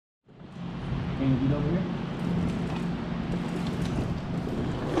Can you get over here?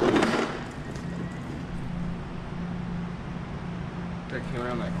 That came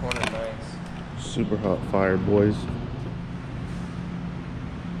around that corner nice. Super hot fire, boys.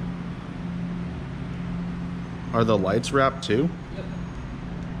 Are the lights wrapped too? Yep.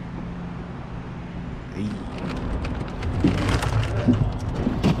 Hey.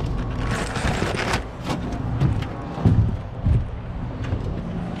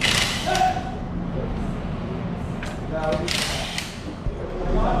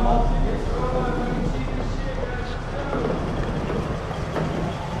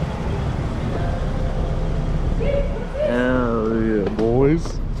 Hell yeah,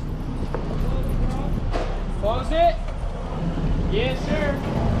 boys. Close it? Yes, sir.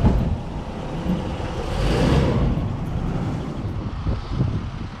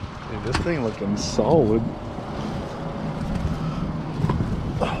 Dude, this thing looking solid.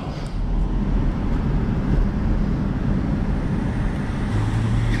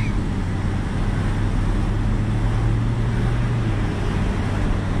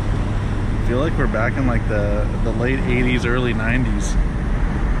 I feel like we're back in like the late 80s, early 90s.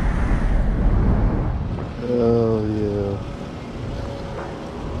 Oh yeah.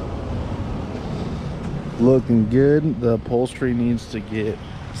 Looking good. The upholstery needs to get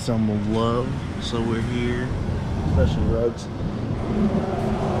some love, so we're here. Especially rugs.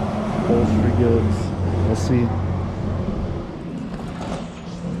 Upholstery goods. We'll see.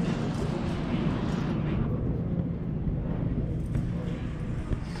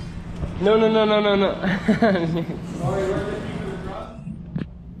 No.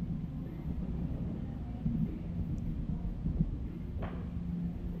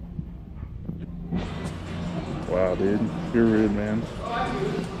 Wow, dude. You're rude, man.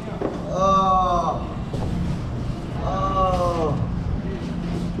 Oh.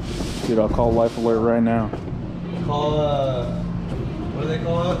 Dude, I'll call Life Alert right now. Call, what do they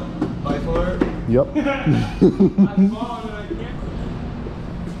call it? Life alert? Yep.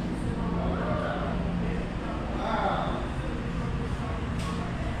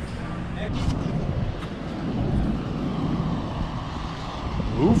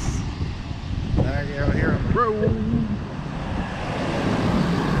 Oof. Back out here on the road.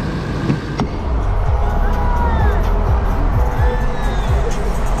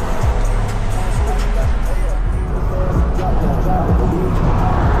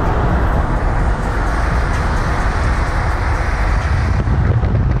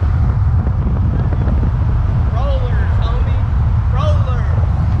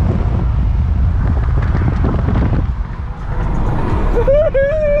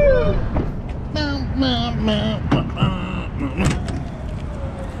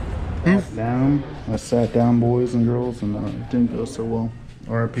 Down. I sat down, boys and girls, and it didn't go so well.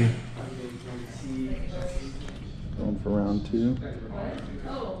 RIP. Going for round 2.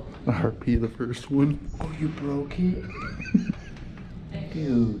 RIP the first one. Oh, you broke it?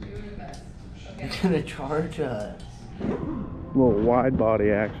 Dude. You're gonna charge us. Little wide body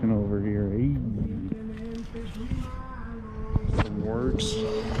action over here. Hey. Some works.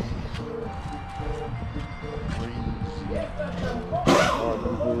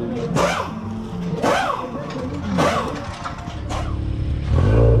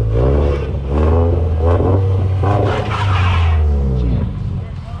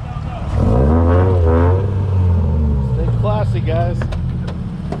 Stay classy, guys.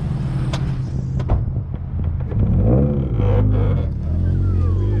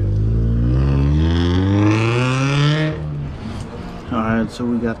 Alright, so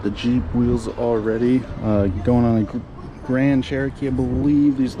we got the Jeep wheels already. Going on a Grand Cherokee, I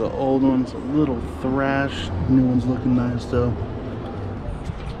believe. These are the old ones, a little thrashed. New one's looking nice though.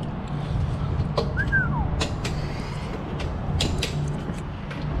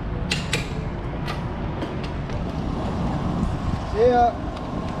 Yeah.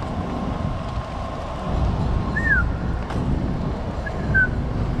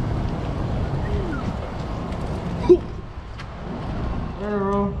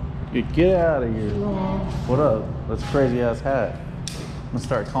 Get out of here. What up? That's a crazy ass hat. I'm gonna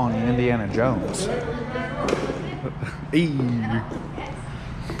start calling you Indiana Jones. Hey.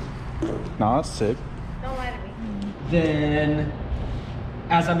 Nah, that's sick. Don't lie to me. Then,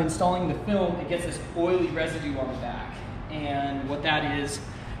 as I'm installing the film, it gets this oily residue on the back. And what that is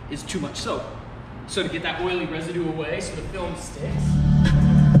too much soap. So to get that oily residue away so the film sticks.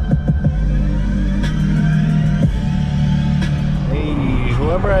 Hey,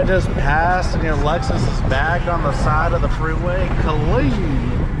 whoever I just passed and your Lexus is bagged on the side of the freeway,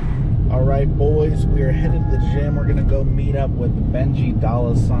 clean. All right, boys, we are headed to the gym. We're gonna go meet up with Benji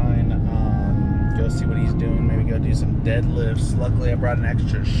 $. see what he's doing. Maybe go do some deadlifts. Luckily, I brought an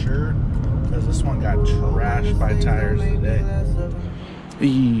extra shirt because this one got trashed by tires today.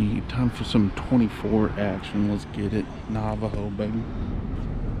 Hey, time for some 24 action. Let's get it. Navajo, baby.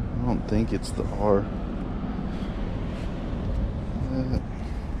 I don't think it's the R.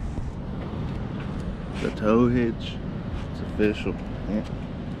 The tow hitch. It's official. Yeah.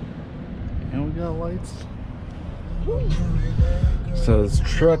 And we got lights. So this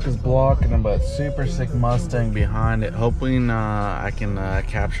truck is blocking him, but super sick Mustang behind it. Hoping I can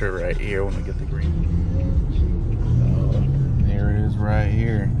capture it right here when we get the green. Here it is right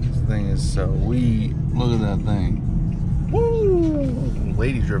here. This thing is so sweet. Look at that thing. Woo!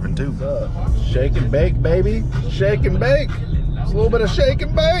 Lady driven too. Shake and bake, baby. Shake and bake. It's a little bit of shake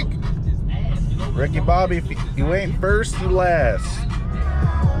and bake. Ricky Bobby, if you ain't first, you last.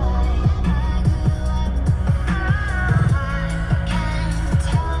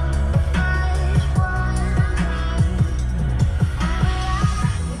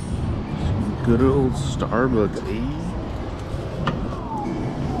 Good old Starbucks, eh?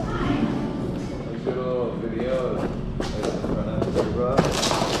 Good old video.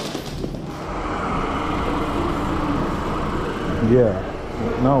 Yeah.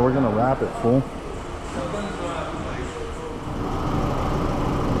 No, we're gonna wrap it, fool.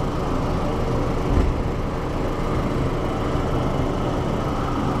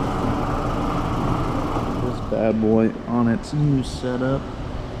 This bad boy on its new setup.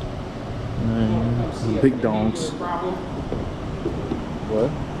 Big donks.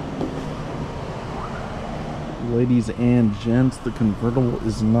 What? Ladies and gents, the convertible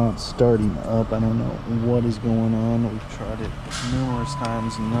is not starting up. I don't know what is going on. We've tried it numerous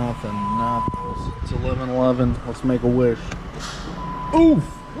times. Nothing. It's 11:11. Let's make a wish. Oof!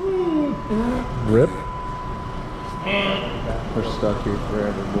 Rip. We're stuck here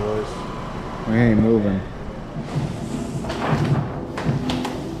forever, boys. We ain't moving.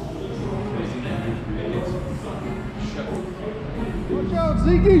 Watch out,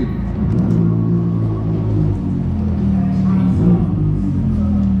 Zeke!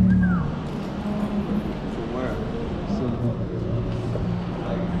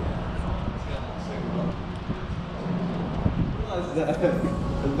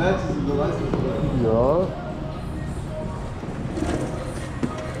 The matches of the license plate. Yeah.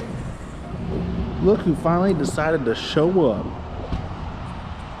 Look who finally decided to show up.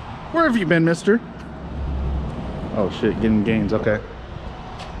 Where have you been, mister? Oh shit, getting gains, okay.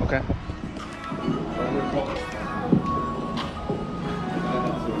 Okay.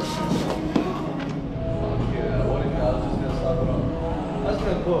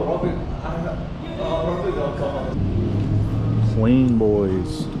 Clean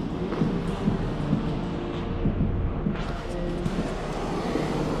boys.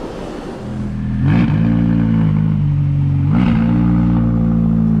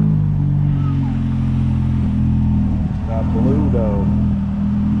 Got blue though.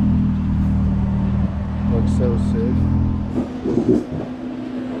 Looks so sick.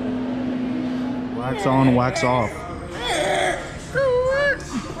 Wax on, wax off.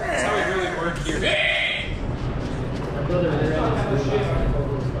 That's how we really work here.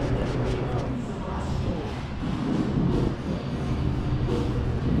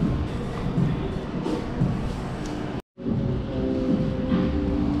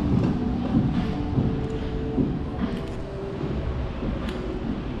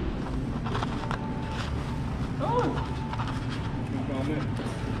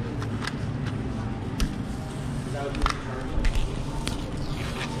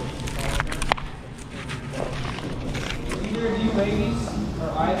 Either of you ladies or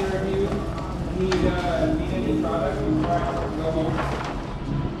either of you need any product before I have to go home?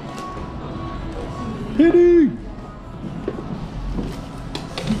 Pity!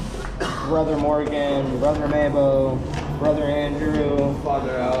 Brother Morgan, Brother Maybo, Brother Andrew,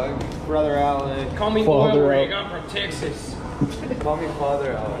 Father Alec. Brother Alec. Call me Father Loyal out. Rig, I'm from Texas. Call me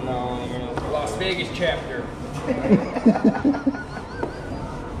Father Alec. No, Las Vegas chapter. I'm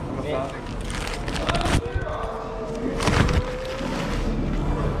a founding.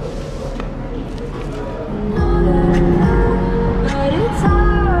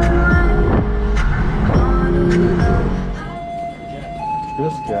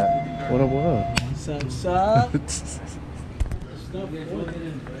 This guy. What up, what up? What's up?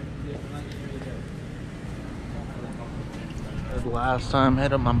 Last time I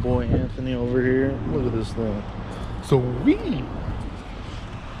had my boy Anthony over here. Look at this thing. Sweet.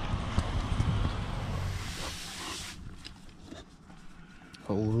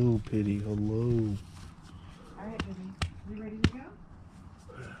 Hello, Pity. Hello. All right, baby. We ready to go?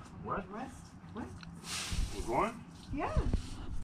 What? West? West? You going? Yeah.